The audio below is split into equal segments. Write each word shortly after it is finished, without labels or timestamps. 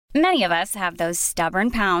Many of us have those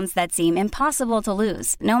stubborn pounds that seem impossible to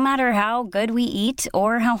lose, no matter how good we eat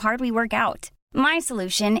or how hard we work out. My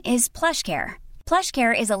solution is PlushCare.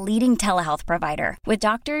 PlushCare is a leading telehealth provider with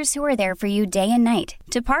doctors who are there for you day and night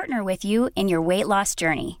to partner with you in your weight loss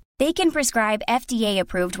journey. They can prescribe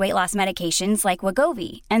FDA-approved weight loss medications like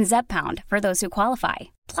Wegovy and Zepbound for those who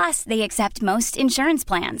qualify. Plus, they accept most insurance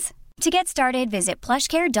plans. To get started, visit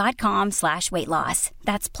plushcare.com/weightloss.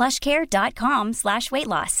 That's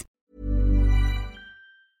plushcare.com/weightloss.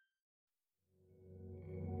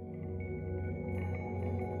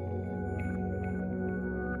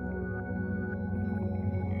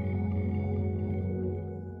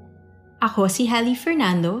 Ako si Hallie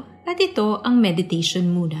Fernando at ito ang Meditation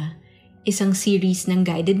Muna, isang series ng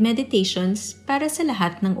guided meditations para sa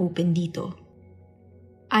lahat ng open dito.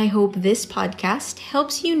 I hope this podcast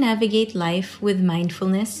helps you navigate life with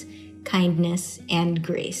mindfulness, kindness, and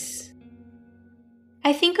grace.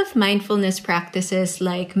 I think of mindfulness practices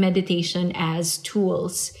like meditation as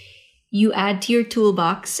tools. You add to your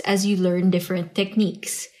toolbox as you learn different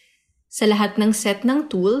techniques. Sa lahat ng set ng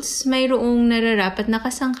tools, mayroong nararapat na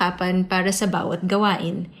kasangkapan para sa bawat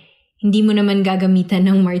gawain. Hindi mo naman gagamitan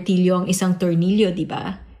ng martilyo ang isang tornilyo, di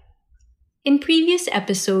ba? In previous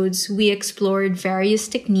episodes, we explored various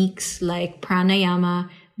techniques like pranayama,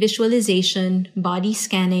 visualization, body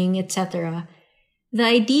scanning, etc. The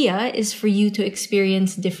idea is for you to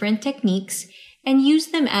experience different techniques and use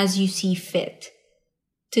them as you see fit.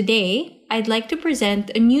 Today, I'd like to present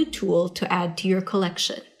a new tool to add to your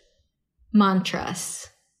collection: mantras.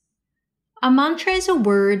 A mantra is a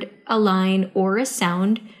word, a line, or a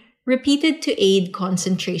sound repeated to aid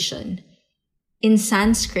concentration. In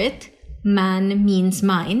Sanskrit, man means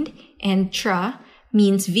mind, and tra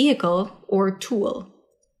means vehicle or tool.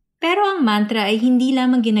 Pero ang mantra ay hindi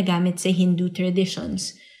lamang ginagamit sa Hindu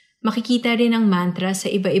traditions. Makikita rin ang mantra sa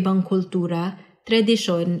iba-ibang kultura,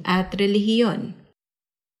 tradisyon at relihiyon.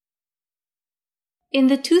 In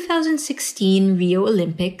the 2016 Rio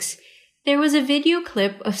Olympics, there was a video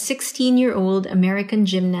clip of 16-year-old American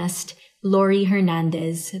gymnast Lori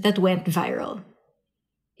Hernandez that went viral.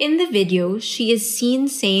 In the video, she is seen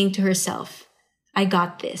saying to herself, "I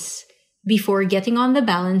got this," before getting on the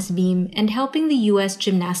balance beam and helping the U.S.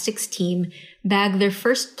 gymnastics team bag their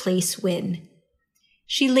first place win.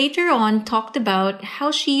 She later on talked about how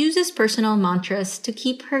she uses personal mantras to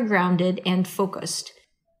keep her grounded and focused.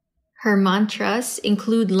 Her mantras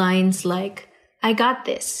include lines like, "I got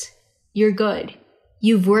this," "You're good,"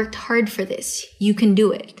 "You've worked hard for this," "You can do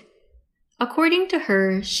it." According to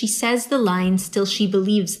her, she says the lines till she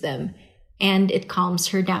believes them, and it calms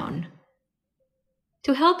her down.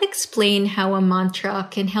 To help explain how a mantra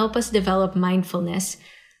can help us develop mindfulness,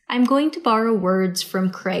 I'm going to borrow words from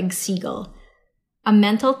Craig Siegel, a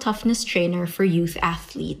mental toughness trainer for youth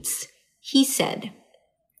athletes. He said,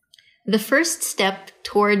 "The first step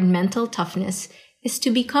toward mental toughness is to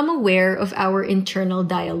become aware of our internal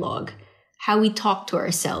dialogue, how we talk to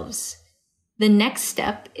ourselves. The next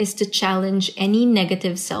step is to challenge any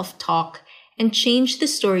negative self-talk and change the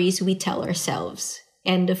stories we tell ourselves."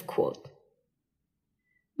 End of quote.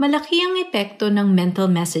 Malaki ang epekto ng mental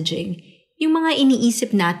messaging, yung mga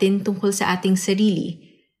iniisip natin tungkol sa ating sarili.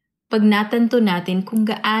 Pag natanto natin kung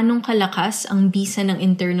gaanong kalakas ang bisa ng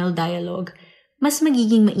internal dialogue, mas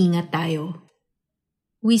magiging maingat tayo.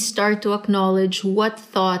 We start to acknowledge what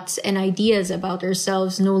thoughts and ideas about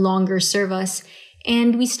ourselves no longer serve us,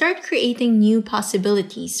 and we start creating new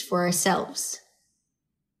possibilities for ourselves.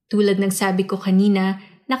 Tulad ng sabi ko kanina,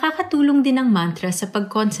 nakakatulong din ang mantra sa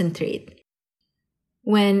pag-concentrate.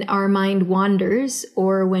 When our mind wanders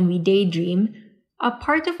or when we daydream, a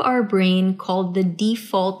part of our brain called the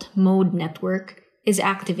default mode network is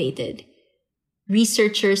activated.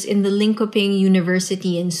 Researchers in the Linköping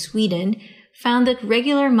University in Sweden found that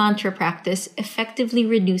regular mantra practice effectively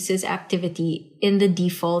reduces activity in the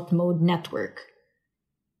default mode network.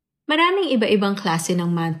 Maraming iba-ibang klase ng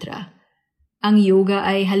mantra. Ang yoga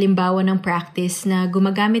ay halimbawa ng practice na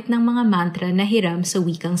gumagamit ng mga mantra na hiram sa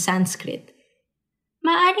wikang Sanskrit.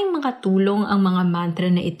 Maaring makatulong ang mga mantra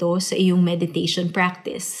na ito sa iyong meditation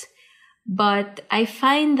practice. But I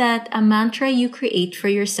find that a mantra you create for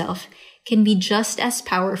yourself can be just as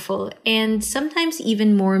powerful and sometimes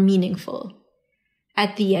even more meaningful.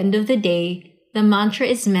 At the end of the day, the mantra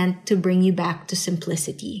is meant to bring you back to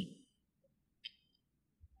simplicity.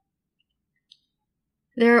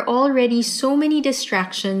 There are already so many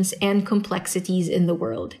distractions and complexities in the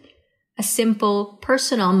world. A simple,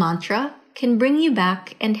 personal mantra can bring you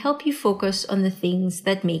back and help you focus on the things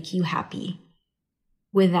that make you happy.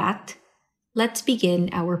 With that, let's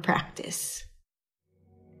begin our practice.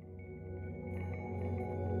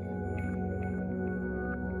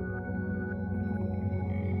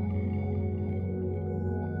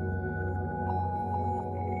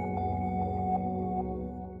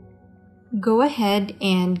 Go ahead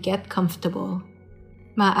and get comfortable.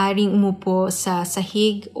 Maaring umupo sa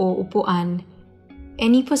sahig o upuan,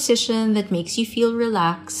 any position that makes you feel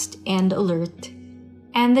relaxed and alert,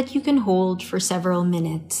 and that you can hold for several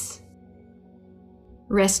minutes.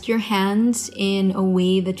 Rest your hands in a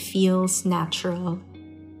way that feels natural.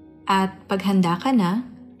 At paghanda ka na,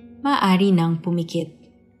 maaari nang pumikit.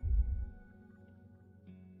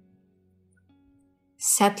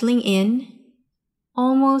 Settling in,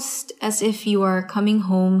 almost as if you are coming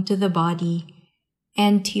home to the body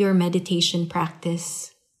and to your meditation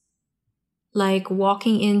practice. Like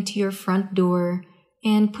walking into your front door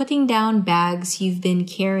and putting down bags you've been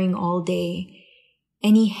carrying all day,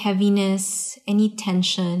 any heaviness, any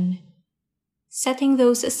tension, setting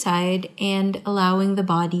those aside and allowing the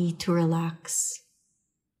body to relax.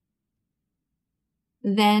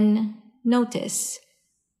 Then notice,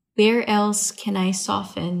 where else can I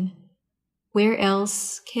soften? Where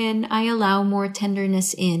else can I allow more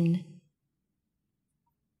tenderness in?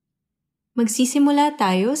 Magsisimula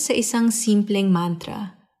tayo sa isang simpleng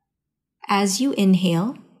mantra. As you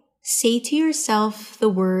inhale, say to yourself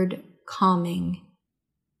the word calming.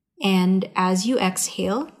 And as you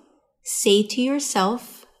exhale, say to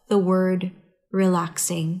yourself the word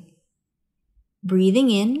relaxing.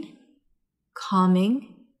 Breathing in,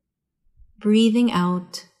 calming. Breathing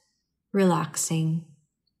out, relaxing.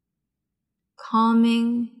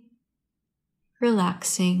 Calming,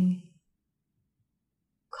 relaxing.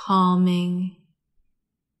 Calming,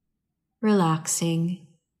 relaxing.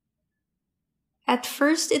 At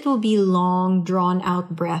first, it will be long,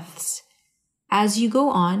 drawn-out breaths. As you go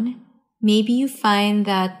on, maybe you find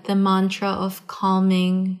that the mantra of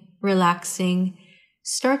calming, relaxing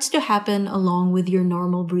starts to happen along with your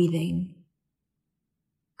normal breathing.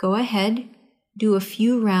 Go ahead, do a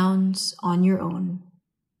few rounds on your own.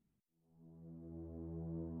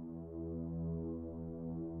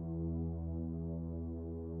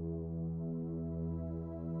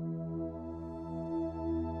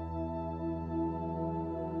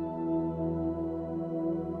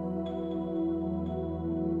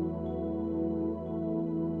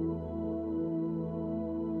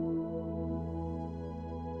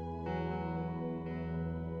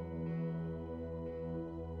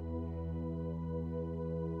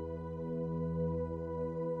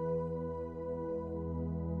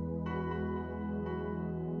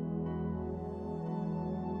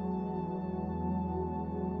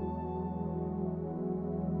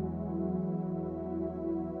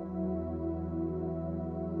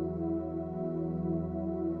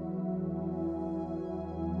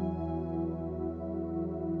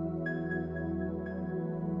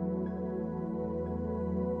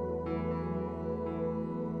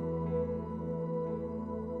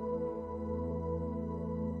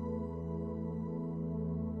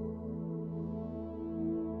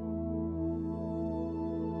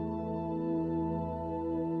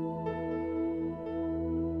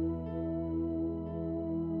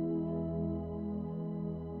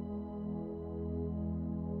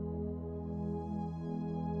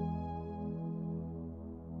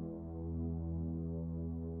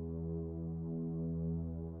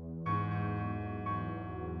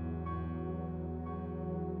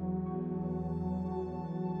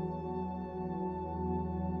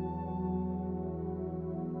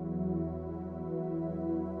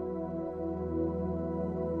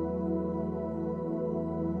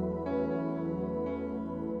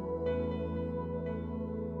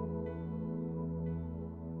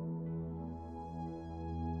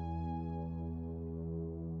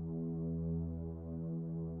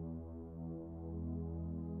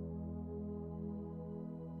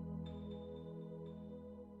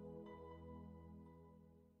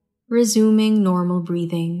 Resuming normal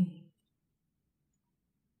breathing.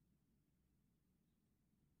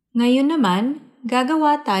 Ngayon naman,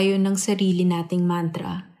 gagawa tayo ng sarili nating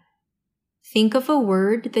mantra. Think of a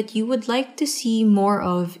word that you would like to see more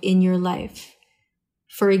of in your life.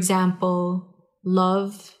 For example,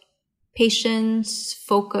 love, patience,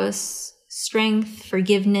 focus, strength,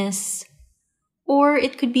 forgiveness, or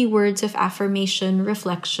it could be words of affirmation,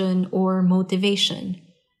 reflection, or motivation.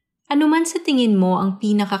 Ano man sa tingin mo ang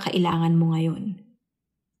pinakakailangan mo ngayon?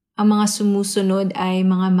 Ang mga sumusunod ay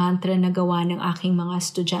mga mantra na gawa ng aking mga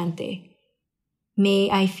estudyante. May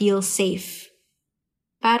I feel safe.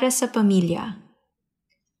 Para sa pamilya.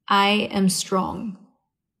 I am strong.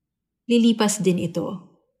 Lilipas din ito.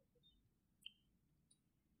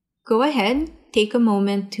 Go ahead, take a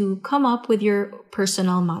moment to come up with your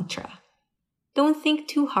personal mantra. Don't think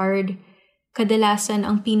too hard. Kadalasan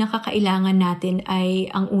ang pinakakailangan natin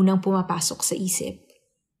ay ang unang pumapasok sa isip.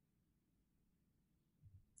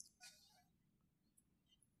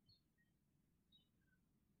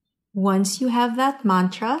 Once you have that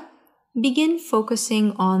mantra, begin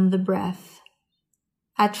focusing on the breath.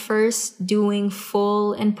 At first, doing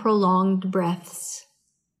full and prolonged breaths.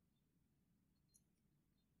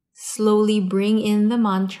 Slowly bring in the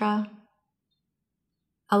mantra.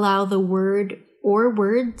 Allow the word or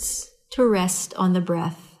words to rest on the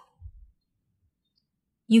breath.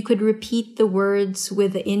 You could repeat the words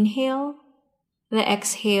with the inhale, the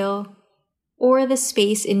exhale, or the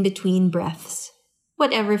space in between breaths,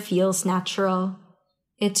 whatever feels natural.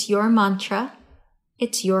 It's your mantra.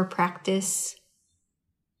 It's your practice.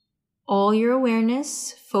 All your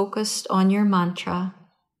awareness focused on your mantra.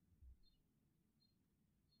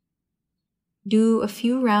 Do a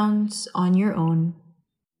few rounds on your own.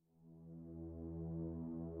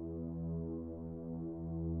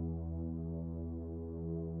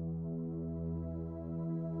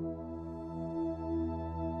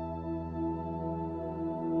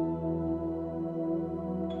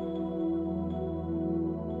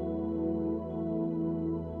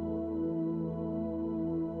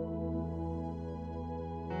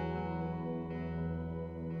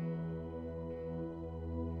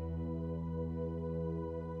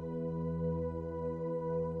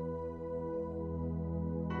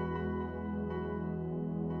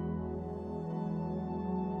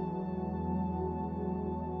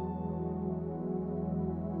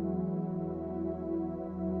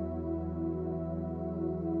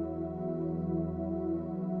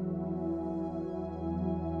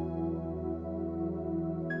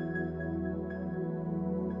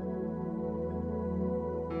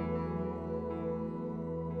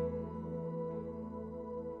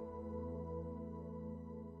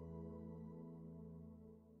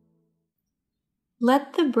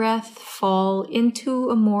 Let the breath fall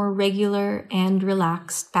into a more regular and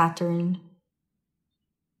relaxed pattern.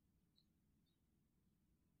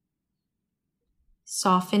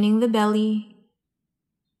 Softening the belly,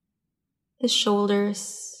 the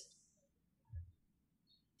shoulders,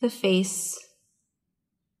 the face.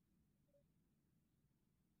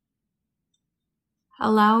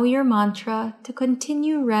 Allow your mantra to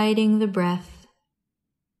continue riding the breath,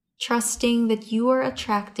 trusting that you are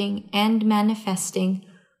attracting and manifesting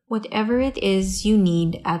whatever it is you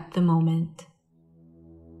need at the moment.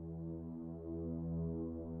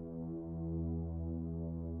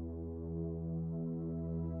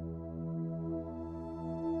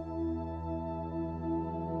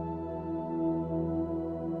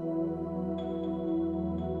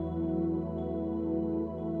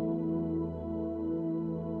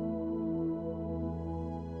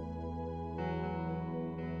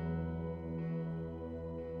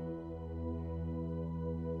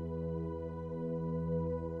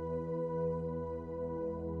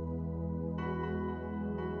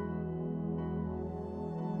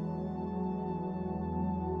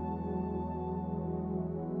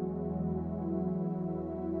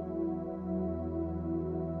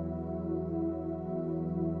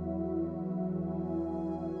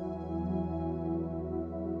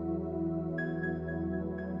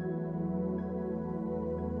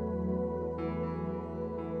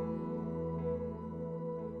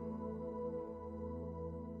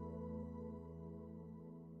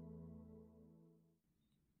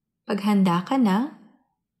 Pag handa ka na,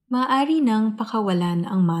 maaari nang pakawalan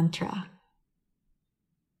ang mantra.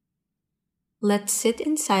 Let's sit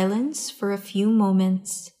in silence for a few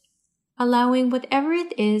moments, allowing whatever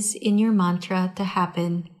it is in your mantra to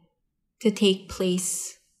happen, to take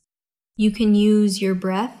place. You can use your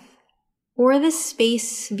breath or the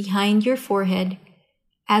space behind your forehead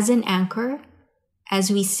as an anchor as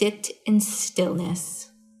we sit in stillness.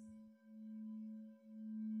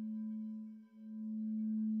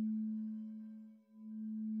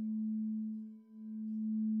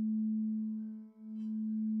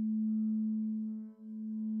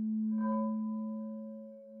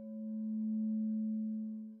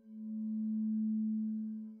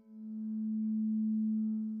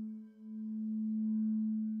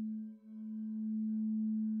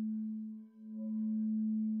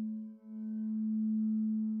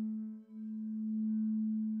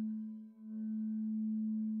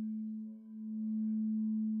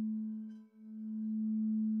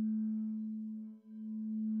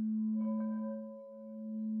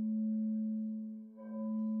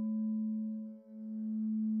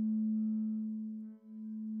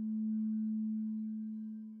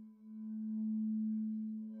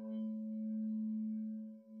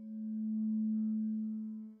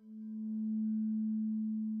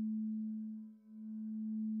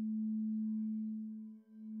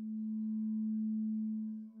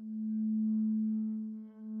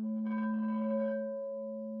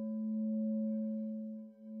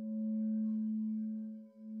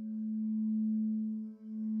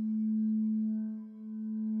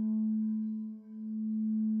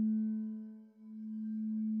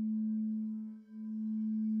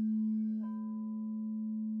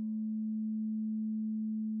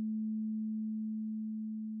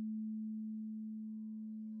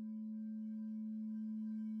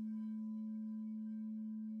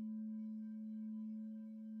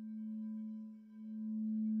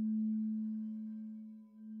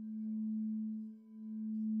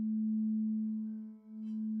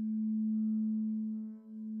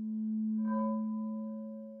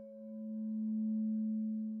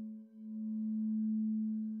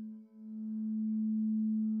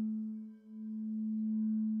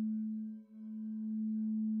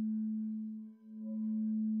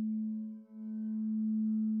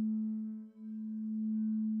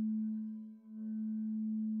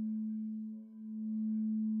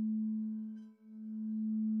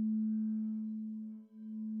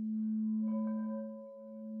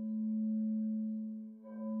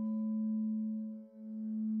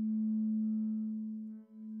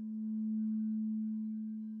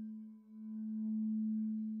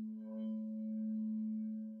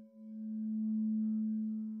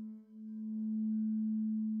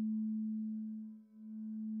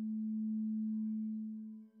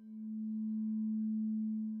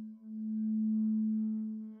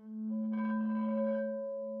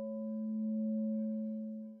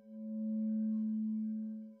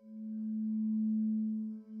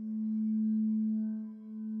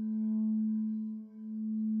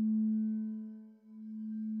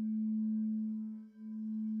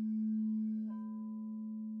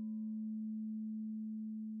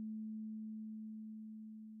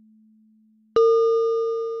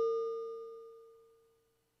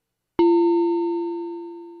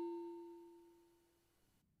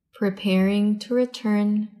 preparing to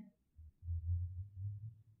return.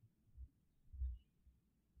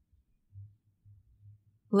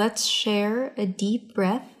 Let's share a deep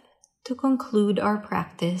breath to conclude our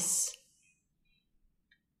practice.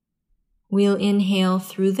 We'll inhale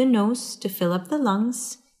through the nose to fill up the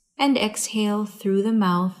lungs and exhale through the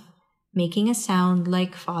mouth, making a sound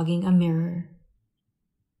like fogging a mirror.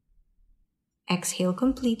 Exhale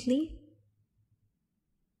completely.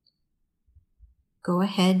 Go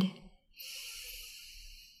ahead.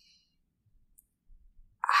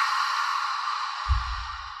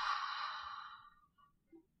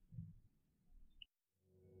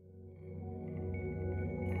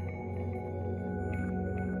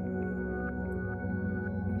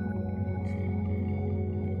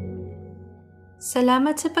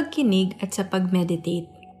 Salamat sa pagkinig at sa pag-meditate.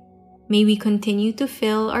 May we continue to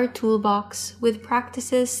fill our toolbox with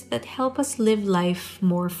practices that help us live life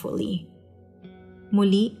more fully.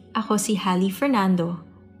 Muli, ako si Hallie Fernando.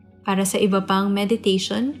 Para sa iba pang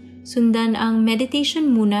meditation, sundan ang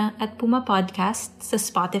Meditation Muna at Puma Podcast sa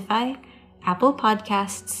Spotify, Apple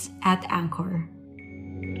Podcasts, at Anchor.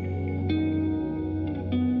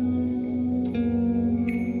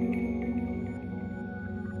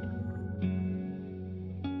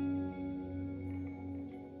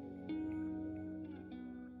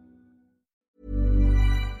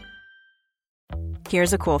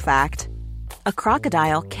 Here's a cool fact. A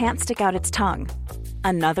crocodile can't stick out its tongue.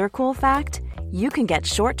 Another cool fact, you can get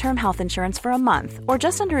short-term health insurance for a month or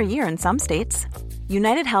just under a year in some states.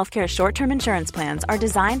 United Healthcare short-term insurance plans are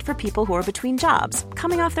designed for people who are between jobs,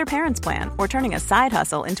 coming off their parents' plan, or turning a side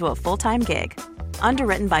hustle into a full-time gig.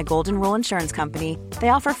 Underwritten by Golden Rule Insurance Company, they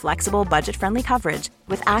offer flexible, budget-friendly coverage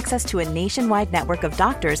with access to a nationwide network of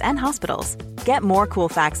doctors and hospitals. Get more cool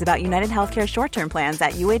facts about United Healthcare short-term plans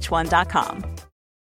at uh1.com.